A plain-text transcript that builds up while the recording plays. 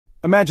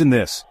Imagine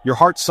this, your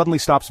heart suddenly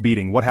stops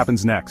beating. What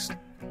happens next?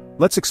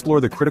 Let's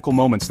explore the critical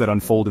moments that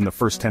unfold in the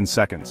first 10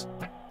 seconds.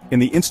 In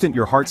the instant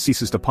your heart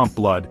ceases to pump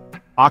blood,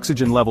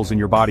 oxygen levels in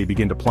your body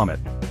begin to plummet.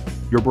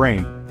 Your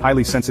brain,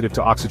 highly sensitive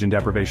to oxygen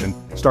deprivation,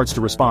 starts to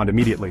respond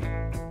immediately.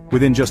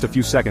 Within just a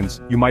few seconds,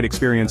 you might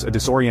experience a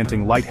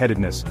disorienting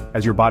lightheadedness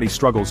as your body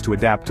struggles to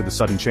adapt to the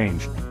sudden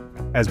change.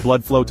 As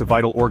blood flow to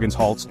vital organs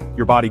halts,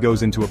 your body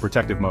goes into a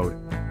protective mode.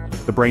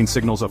 The brain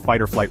signals a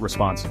fight-or-flight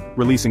response,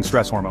 releasing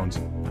stress hormones.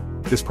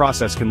 This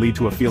process can lead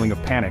to a feeling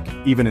of panic,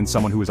 even in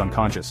someone who is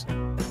unconscious.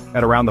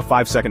 At around the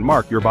 5-second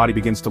mark, your body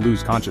begins to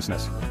lose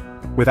consciousness.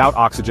 Without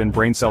oxygen,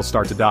 brain cells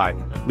start to die,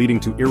 leading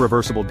to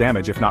irreversible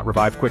damage if not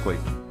revived quickly.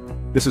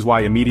 This is why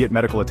immediate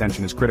medical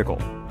attention is critical.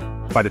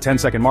 By the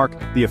 10-second mark,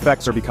 the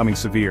effects are becoming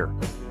severe.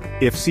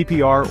 If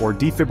CPR or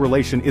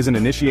defibrillation isn't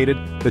initiated,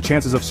 the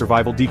chances of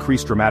survival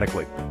decrease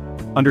dramatically.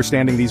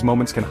 Understanding these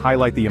moments can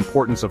highlight the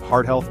importance of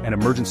heart health and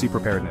emergency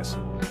preparedness.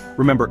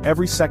 Remember,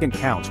 every second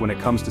counts when it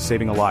comes to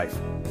saving a life.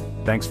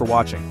 Thanks for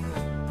watching.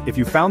 If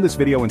you found this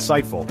video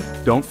insightful,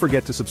 don't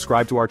forget to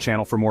subscribe to our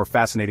channel for more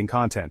fascinating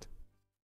content.